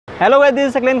Hello guys, this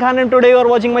is Saqlain Khan and today you are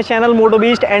watching my channel motto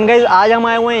beast. And guys, आज हम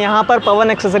आए हुए हैं यहाँ पर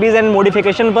पवन एक्सेसरीज एंड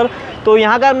मॉडिफिकेशन पर। तो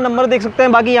यहाँ का नंबर देख सकते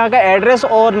हैं, बाकी यहाँ का एड्रेस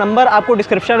और नंबर आपको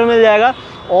डिस्क्रिप्शन में मिल जाएगा।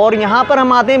 और यहाँ पर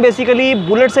हम आते हैं बेसिकली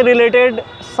बुलेट से रिलेटेड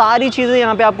सारी चीज़ें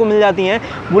यहाँ पे आपको मिल जाती हैं।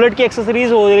 बुलेट की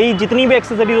एक्सेसरीज़ हो गई, जितनी भी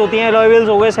एक्सेसरीज़ होती हैं, अलॉय व्हील्स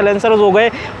हो गए, साइलेंसर्स हो गए,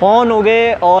 हॉर्न हो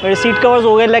गए और सीट कवर्स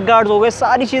हो गए, लेग गार्ड्स हो गए,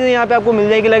 सारी चीज़ें यहाँ पे आपको मिल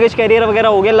जाएगी। लगेज कैरियर वगैरह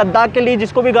हो गया। लद्दाख के लिए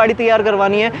जिसको भी गाड़ी तैयार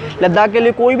करवानी है, लद्दाख के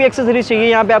लिए कोई भी एक्सेसरीज़ चाहिए,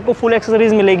 यहाँ पे आपको फुल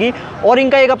एक्सेसरीज़ मिलेगी। और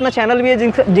इनका एक अपना चैनल भी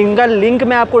है जिनका लिंक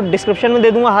मैं आपको डिस्क्रिप्शन में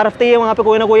दे दूँगा। हर हफ्ते ये वहाँ पर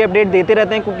कोई ना कोई अपडेट देते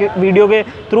रहते हैं वीडियो के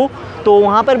थ्रू, तो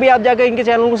वहाँ पर भी आप जाकर इनके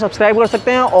चैनल को सब्सक्राइब कर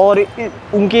सकते हैं और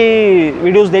उनकी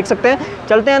वीडियोस देख सकते हैं।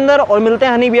 चलते हैं अंदर और मिलते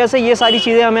हैं हनी भैया से। ये सारी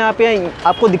चीज़ें हमें यहाँ पे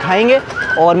आपको दिखाएंगे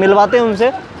और मिलवाते हैं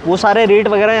उनसे, वो सारे रेट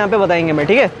वगैरह यहाँ पे बताएंगे मैं।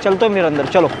 ठीक है, चलते हैं मेरे अंदर,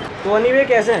 चलो। तो हनी भैया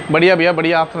कैसे हैं? बढ़िया भैया,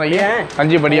 बढ़िया। आप सुनाइए। हाँ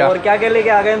जी, बढ़िया। और क्या क्या लेके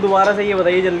आ गए हैं दोबारा से, ये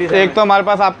बताइए जल्दी से। एक तो हमारे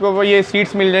पास आपको ये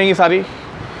सीट्स मिल जाएंगी सारी,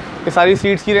 ये सारी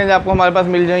सीट्स की रेंज आपको हमारे पास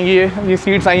मिल जाएंगी। ये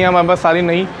सीट्स आई हैं हमारे पास सारी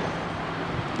नई,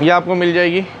 ये आपको मिल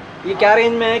जाएगी। ये क्या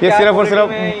रेंज में है? ये सिर्फ और सिर्फ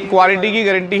क्वालिटी की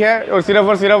गारंटी है और सिर्फ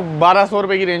 1200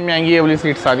 रुपये की रेंज में आएंगी ये वाली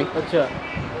सीट सारी। अच्छा,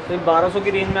 तो 1200 की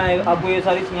रेंज में आएगा आपको, ये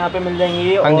सारी यहाँ पे मिल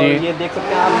जाएंगी। हाँ और जी, ये देख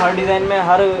सकते हैं आप, हर डिज़ाइन में,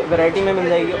 हर वैरायटी में मिल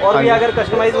जाएगी। और भी अगर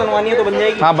कस्टमाइज बनवानी है तो बन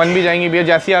जाएगी। हाँ, बन भी जाएंगी भैया,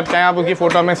 जैसी आप चाहें आप उसकी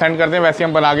फ़ोटो हमें सेंड कर दें, वैसे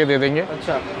हम बना के दे देंगे।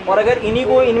 अच्छा, और अगर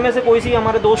इनमें से कोई सी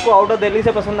हमारे दोस्त को आउट ऑफ दिल्ली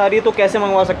से पसंद आ रही है तो कैसे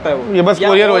मंगवा सकता है वो? ये बस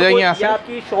कोरियर हो जाएंगी यहाँ से।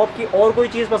 आपकी शॉप की और कोई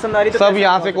चीज़ पसंद आ रही है सब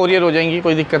यहाँ से कोरियर हो जाएंगी,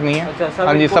 कोई दिक्कत नहीं है।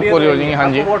 हाँ जी, सब कोरियर हो जाएंगी। हाँ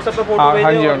जी, व्हाट्सएप पे फोटो हाँ भेज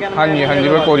जी, दो। हाँ जी, हाँ जी,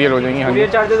 वो कोरियर हो जाएंगी। हाँ जी,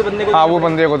 चार्जेस बंदे को? हाँ, वो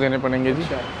बंदे को देने पड़ेंगे जी।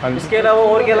 हाँ जी। इसके अलावा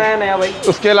और क्या लाया नया भाई?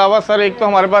 उसके अलावा सर एक तो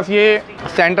हमारे पास ये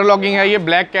सेंटर लॉकिंग है, ये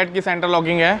ब्लैक कैट की सेंटर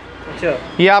लॉकिंग है। अच्छा,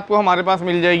 ये आपको हमारे पास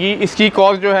मिल जाएगी। इसकी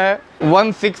कॉस्ट जो है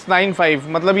 1695,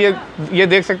 मतलब ये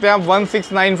देख सकते हैं आप,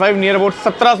 1695 नियर अबाउट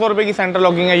 1700 रुपये की सेंटर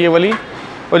लॉकिंग है ये वाली।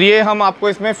 और ये हम आपको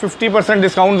इसमें 50%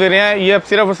 डिस्काउंट दे रहे हैं। ये अब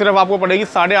सिर्फ और सिर्फ आपको पड़ेगी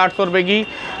 850 रुपये की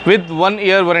with 1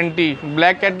 year warranty.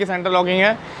 Black cat की सेंटर लॉकिंग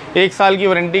है, 1 साल की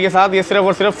वारंटी के साथ। ये सिर्फ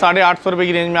और सिर्फ 850 रुपये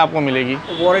की रेंज में आपको मिलेगी।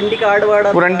 वारंटी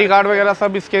कार्ड वगैरह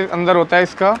सब इसके अंदर होता है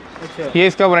इसका। अच्छा, ये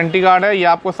इसका वारंटी कार्ड है, ये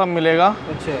आपको सब मिलेगा।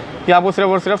 अच्छा, ये आपको सिर्फ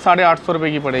और सिर्फ 850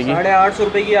 रुपये की पड़ेगी। 850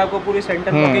 रुपये की आपको पूरी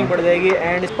सेंटर लॉकिंग पड़ जाएगी।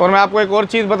 एंड और मैं आपको एक और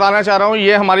चीज़ बताना चाह रहा हूँ,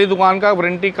 ये हमारी दुकान का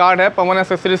वारंटी कार्ड है पवन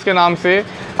एक्सेसरीज़ के नाम से।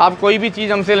 आप कोई भी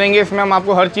चीज़ हमसे लेंगे, इसमें हम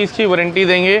आपको हर चीज़ की वारंटी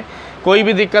देंगे। कोई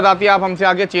भी दिक्कत आती है आप हमसे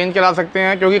आगे चेंज करा सकते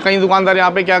हैं, क्योंकि कई दुकानदार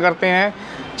यहाँ पे क्या करते हैं,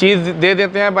 चीज़ दे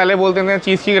देते हैं, पहले बोलते हैं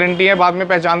चीज़ की गारंटी है, बाद में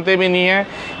पहचानते भी नहीं है।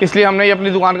 इसलिए हमने ये अपनी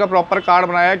दुकान का प्रॉपर कार्ड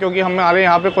बनाया है, क्योंकि हमारे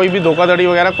यहाँ पे कोई भी धोखाधड़ी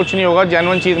वगैरह कुछ नहीं होगा,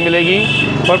 जेन्युइन चीज़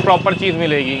मिलेगी और प्रॉपर चीज़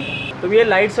मिलेगी। तो ये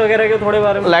लाइट्स वगैरह के थोड़े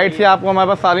बारे में? लाइट्स ये आपको हमारे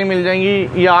पास सारी मिल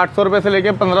जाएंगी। ये 800 रुपये से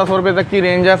लेकर 1500 रुपये तक की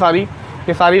रेंज है सारी।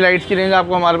 ये सारी लाइट्स की रेंज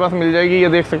आपको हमारे पास मिल जाएगी। ये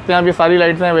देख सकते हैं आप, ये सारी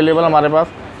लाइट्स हैं अवेलेबल हमारे पास।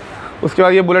 उसके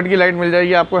बाद ये बुलेट की लाइट मिल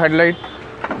जाएगी आपको, हेडलाइट।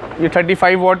 ये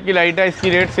 35 वॉट की लाइट है, इसकी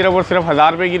रेट सिर्फ और सिर्फ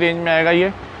 1000 रुपये की रेंज में आएगा।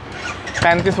 ये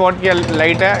 35 वॉट की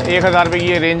लाइट है, 1000 रुपये की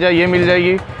ये रेंज है, ये मिल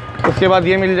जाएगी। उसके बाद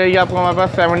ये मिल जाएगी आपको हमारे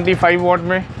पास 75 वॉट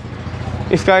में,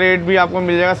 इसका रेट भी आपको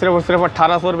मिल जाएगा सिर्फ और सिर्फ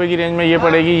 1800 रुपये की रेंज में ये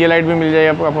पड़ेगी। ये लाइट भी मिल जाएगी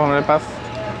आपको हमारे पास।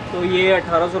 तो ये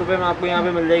 1800 रुपये में आपको यहाँ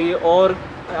पे मिल जाएगी।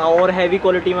 और हैवी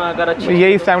क्वालिटी में अगर अच्छी,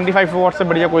 यही 75 वॉट से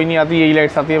बढ़िया कोई नहीं आती, यही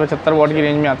लाइट्स आती है। 75 वॉट की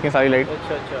रेंज में आती है सारी लाइट।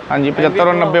 अच्छा, अच्छा। हाँ जी, 75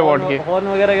 और 90 वॉट की। हॉर्न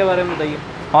वगैरह के बारे में बताइए।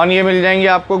 हॉर्न ये मिल जाएंगे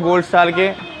आपको गोल्ड स्टार के,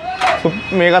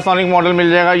 मेगासोनिक मॉडल मिल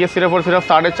जाएगा। ये सिर्फ और सिर्फ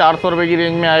 450 रुपये की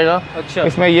रेंज में आएगा। अच्छा,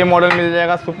 इसमें ये मॉडल मिल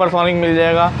जाएगा, सुपरसोनिक मिल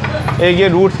जाएगा। एक ये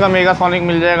रूट्स का मेगासोनिक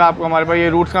मिल जाएगा आपको हमारे पास। ये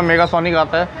रूट्स का मेगासोनिक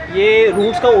आता है। ये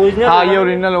रूट्स का ओरिजिनल? हाँ, ये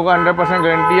ओरिजिनल होगा, 100%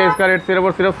 गारंटी है। इसका रेट सिर्फ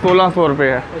और सिर्फ 1600 रुपये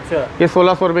है। अच्छा, ये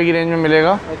 1600 रुपये की रेंज में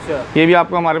मिलेगा। अच्छा, ये भी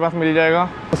आपको हमारे पास मिल जाएगा।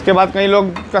 उसके बाद कई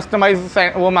लोग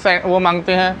कस्टमाइज वो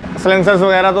मांगते हैं साइलेंसर्स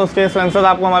वगैरह, तो उसके साइलेंसर्स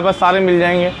आपको हमारे पास सारे मिल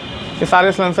जाएंगे। ये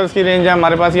सारे साइलेंसर्स की रेंज है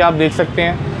हमारे पास, ये आप देख सकते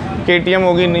हैं। KTM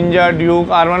होगी, निंजा, ड्यूक,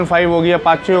 R15 होगी,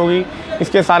 अपाचे होगी,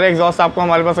 इसके सारे एग्जॉस्ट आपको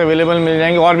हमारे पास अवेलेबल मिल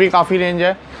जाएंगे। और भी काफ़ी रेंज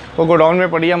है, वो गोडाउन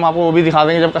में पड़ी है, हम आपको वो भी दिखा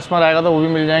देंगे। जब कस्टमर आएगा तो वो भी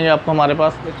मिल जाएंगे आपको हमारे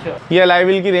पास। अच्छा, ये अलॉय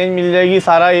व्हील की रेंज मिल जाएगी,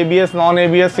 सारा ABS, non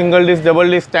ABS, single disc,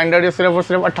 double disc, standard. ये सिर्फ और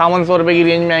सिर्फ 5800 रुपये की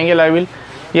रेंज में आएंगे अलॉय व्हील।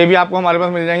 ये भी आपको हमारे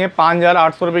पास मिल जाएंगे।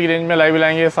 5800 रुपये की रेंज में अलॉय व्हील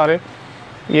आएंगे ये सारे,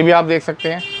 ये भी आप देख सकते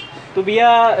हैं। तो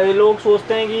भैया लोग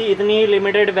सोचते हैं कि इतनी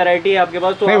लिमिटेड वैरायटी है आपके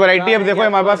पास, तो नहीं, वैरायटी अब देखो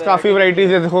हमारे पास काफ़ी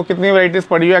वैरायटीज़ है। देखो कितनी वैरायटीज़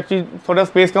पड़ी हुई है। एक्चुअली थोड़ा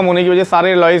स्पेस कम होने की वजह से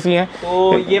सारे लॉयस ही हैं।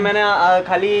 तो ये मैंने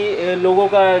खाली लोगों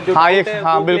का जो हाँ, ये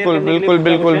हाँ, बिल्कुल बिल्कुल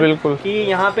बिल्कुल बिल्कुल कि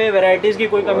यहाँ पे वैरायटीज़ की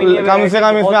कोई कमी नहीं है। कम से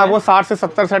कम इसमें आपको 60 से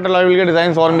 70 सेट अलॉय व्हील के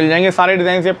डिज़ाइन और मिल जाएंगे। सारे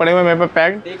डिज़ाइन ये पड़े हुए मेरे पे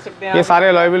पैक्ड, देख सकते हैं। ये सारे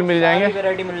अलॉय व्हील मिल जाएंगे,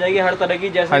 वैरायटी मिल जाएगी हर तरह की।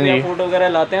 जैसे फोटो वगैरह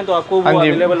लाते हैं तो आपको वो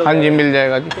अवेलेबल। हाँ जी, मिल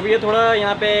जाएगा जी। तो ये थोड़ा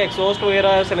यहाँ पे एग्जॉस्ट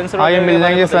वगैरह साइलेंसर, हाँ, ये मिल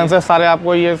जाएंगे साइलेंसर सारे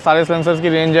आपको। ये सारे साइलेंसर्स की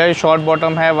रेंज है। शॉर्ट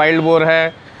बॉटम है, वाइल्ड बोर है,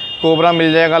 कोबरा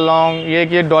मिल जाएगा लॉन्ग। ये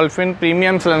कि डॉल्फिन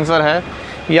प्रीमियम साइलेंसर है,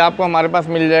 ये आपको हमारे पास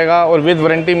मिल जाएगा और विद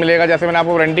वारंटी मिलेगा। जैसे मैंने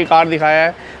आपको वारंटी कार्ड दिखाया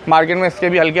है, मार्केट में इसके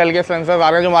भी हल्के हल्के सेंसर्स आ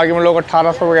रहे हैं जो मार्केट में लोग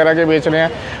 1800 वगैरह के बेच रहे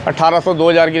हैं, 1800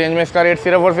 2000 की रेंज में। इसका रेट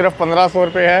सिर्फ और सिर्फ 1500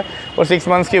 रुपये है और 6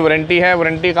 मंथ्स की वारंटी है।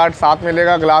 वारंटी कार्ड साथ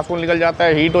मिलेगा। ग्लास फुल निकल जाता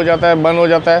है, हीट हो जाता है, बंद हो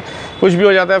जाता है, कुछ भी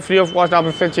हो जाता है, फ्री ऑफ कॉस्ट आप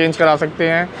इससे चेंज करा सकते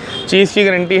हैं। चीज़ की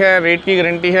गारंटी है, रेट की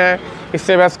गारंटी है,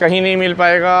 इससे बस कहीं नहीं मिल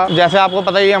पाएगा। जैसे आपको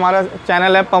पता ही है हमारा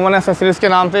चैनल है पवन एक्सेसरीज़ के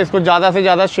नाम से, इसको ज़्यादा से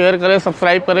ज़्यादा शेयर करें,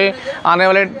 सब्सक्राइब करें। आने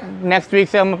वाले नेक्स्ट वीक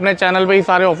से हम अपने चैनल पे ही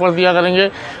सारे ऑफर्स दिया करेंगे।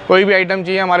 कोई भी आइटम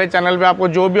चाहिए हमारे चैनल पे, आपको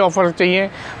जो भी ऑफर चाहिए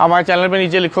हमारे चैनल पे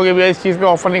नीचे लिखोगे भैया इस चीज़ पे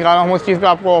ऑफ़र निकाला, हम उस चीज़ पे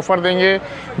आपको ऑफ़र देंगे,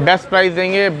 बेस्ट प्राइस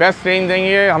देंगे, बेस्ट रेंज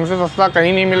देंगे, हमसे सस्ता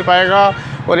कहीं नहीं मिल पाएगा।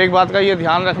 और एक बात का ये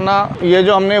ध्यान रखना, ये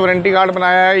जो हमने वारंटी कार्ड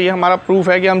बनाया है ये हमारा प्रूफ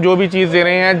है कि हम जो भी चीज़ दे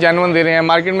रहे हैं जेन्युइन दे रहे हैं।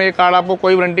 मार्केट में ये कार्ड आपको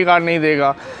कोई वारंटी कार्ड नहीं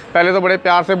देगा। पहले तो बड़े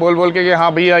प्यार से बोल बोल के कि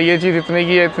हाँ भैया ये चीज़ इतने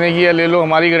की है, ले लो,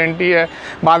 हमारी गारंटी है।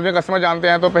 बाद में कस्टमर जानते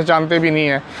हैं तो पहचानते भी नहीं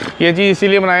है। ये चीज़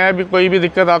इसीलिए बनाया है, कोई भी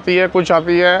दिक्कत आती है, कुछ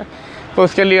आती है तो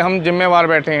उसके लिए हम जिम्मेवार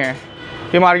बैठे हैं।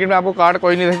 ये मार्केट में आपको कार्ड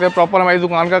कोई नहीं दे सकता, प्रॉपर हमारी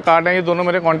दुकान का कार्ड है। ये दोनों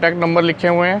मेरे कॉन्टैक्ट नंबर लिखे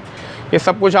हुए हैं। ये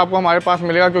सब कुछ आपको हमारे पास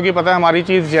मिलेगा क्योंकि पता है हमारी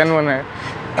चीज़ जेन्युइन है।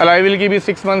 अलॉय व्हील की भी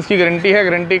 6 मंथ्स की गारंटी है,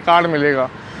 गारंटी कार्ड मिलेगा।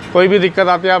 कोई भी दिक्कत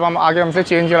आती है आप हम आके हमसे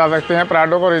चेंज करा सकते हैं।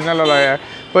 प्राडो का ओरिजिनल अलॉय है,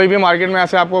 कोई भी मार्केट में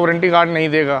ऐसे आपको वारंटी कार्ड नहीं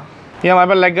देगा। ये हमारे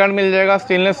पास लेग गार्ड मिल जाएगा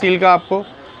स्टेनलेस स्टील का आपको,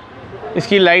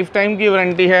 इसकी लाइफ टाइम की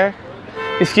वारंटी है।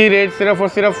 इसकी रेट सिर्फ़ और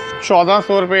सिर्फ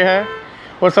 1400 रुपये है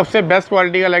और सबसे बेस्ट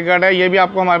क्वालिटी का लेग गार्ड है। ये भी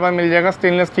आपको हमारे पास मिल जाएगा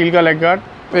स्टेनलेस स्टील का लेग गार्ड।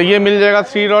 तो ये मिल जाएगा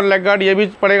 3 डॉट लेग गार्ड, ये भी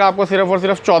पड़ेगा आपको सिर्फ और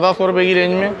सिर्फ 1400 रुपये की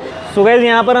रेंज में। सो गाइस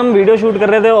यहाँ पर हम वीडियो शूट कर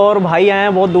रहे थे और भाई आए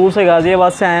हैं बहुत दूर से,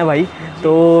 गाज़ियाबाद से आए हैं भाई।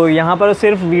 तो यहाँ पर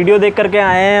सिर्फ वीडियो देख करके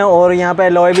आए हैं और यहाँ पर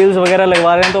अलॉय व्हील्स वगैरह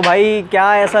लगवा रहे हैं। तो भाई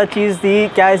क्या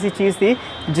ऐसी चीज़ थी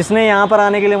जिसने यहाँ पर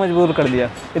आने के लिए मजबूर कर दिया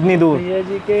इतनी दूर? भैया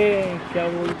जी के क्या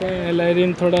बोलते हैं, अलॉय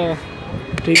रिम थोड़ा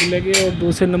ठीक लगे और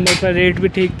दूसरे नंबर पर रेट भी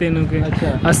ठीक थे इनके।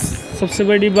 अच्छा। सबसे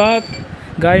बड़ी बात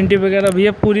गारंटी वगैरह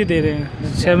भैया पूरी दे रहे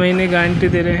हैं, 6 महीने गारंटी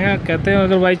दे रहे हैं। कहते हैं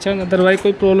अगर बाई चांस अदरवाइज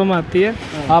कोई प्रॉब्लम आती है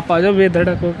आप आ जाओ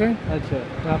बेधड़क होके।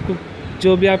 अच्छा। आपको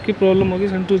जो भी आपकी प्रॉब्लम होगी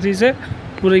संतुष्टि से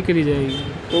पूरी करी जाएगी।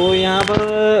 तो यहाँ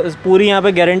पर पूरी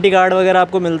गारंटी कार्ड वगैरह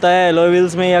आपको मिलता है अलॉय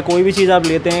व्हील्स में, या कोई भी चीज़ आप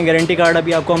लेते हैं गारंटी कार्ड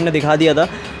अभी आपको हमने दिखा दिया था।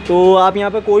 तो आप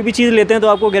यहाँ पे कोई भी चीज़ लेते हैं तो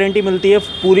आपको गारंटी मिलती है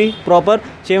पूरी प्रॉपर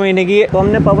 6 महीने की। तो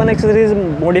हमने पवन एक्सेसरीज़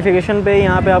मॉडिफिकेशन पे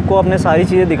यहाँ पे आपको अपने सारी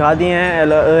चीज़ें दिखा दी हैं,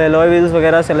 अलॉय व्हील्स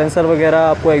वगैरह, सिलेंसर वगैरह,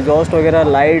 आपको एग्जॉस्ट वगैरह,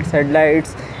 लाइट्स,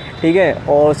 हेडलाइट्स, ठीक है,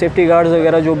 और सेफ्टी गार्ड्स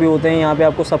वगैरह जो भी होते हैं यहाँ पे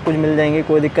आपको सब कुछ मिल जाएंगे,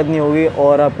 कोई दिक्कत नहीं होगी।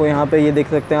 और आपको यहाँ पे ये देख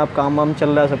सकते हैं आप, काम वाम चल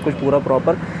रहा है सब कुछ पूरा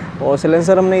प्रॉपर। और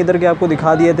सिलेंसर हमने इधर के आपको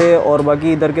दिखा दिए थे और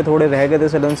बाकी इधर के थोड़े रह गए थे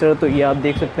सिलेंसर, तो ये आप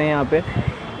देख सकते हैं यहाँ पे।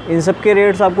 इन सब के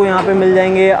रेट्स आपको यहाँ पे मिल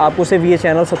जाएंगे। आपको सिर्फ ये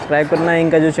चैनल सब्सक्राइब करना है,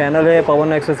 इनका जो चैनल है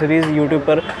पवन एक्सेसरीज़ यूट्यूब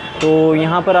पर। तो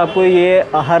यहाँ पर आपको ये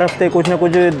हर हफ्ते कुछ ना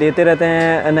कुछ देते रहते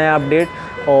हैं नया अपडेट,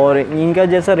 और इनका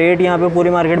जैसा रेट यहाँ पे पूरी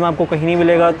मार्केट में आपको कहीं नहीं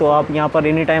मिलेगा। तो आप यहाँ पर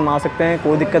एनी टाइम आ सकते हैं,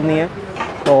 कोई दिक्कत नहीं है,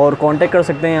 और कांटेक्ट कर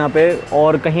सकते हैं यहाँ पे।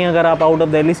 और कहीं अगर आप आउट ऑफ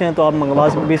दिल्ली से हैं तो आप मंगवा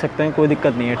भी सकते हैं, कोई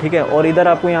दिक्कत नहीं है, ठीक है। और इधर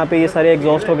आपको यहाँ पे ये सारे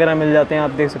एग्जॉस्ट वगैरह मिल जाते हैं,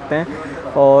 आप देख सकते हैं।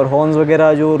 और हॉर्न्स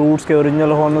वगैरह जो रूट्स के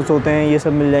ओरिजिनल हॉर्न्स होते हैं ये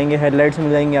सब मिल जाएंगे, हेडलाइट्स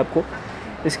मिल जाएंगे आपको।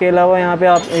 इसके अलावा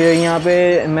यहाँ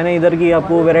पे मैंने इधर की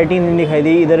आपको वैरायटी नहीं दिखाई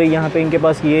दी। इधर यहाँ पे इनके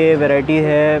पास ये वैरायटी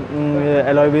है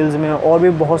अलॉय व्हील्स में, और भी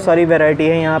बहुत सारी वैरायटी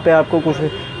है। यहाँ पे आपको कुछ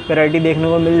वैरायटी देखने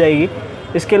को मिल जाएगी।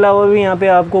 इसके अलावा भी यहाँ पे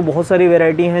आपको बहुत सारी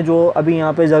वैरायटी हैं जो अभी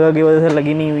यहाँ पे जगह की वजह से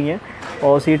लगी नहीं हुई हैं।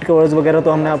 और सीट कवर्स वगैरह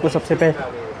तो हमने आपको सबसे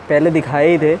पहले दिखाए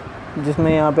ही थे,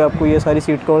 जिसमें यहाँ पे आपको ये सारी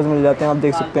सीट कवर्स मिल जाते हैं, आप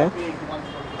देख सकते हैं,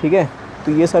 ठीक है।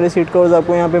 तो ये सारे सीट कवर्स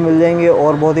आपको यहाँ पे मिल जाएंगे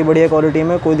और बहुत ही बढ़िया क्वालिटी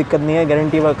में, कोई दिक्कत नहीं है,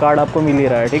 गारंटी का कार्ड आपको मिल ही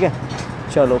रहा है, ठीक है।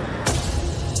 चलो।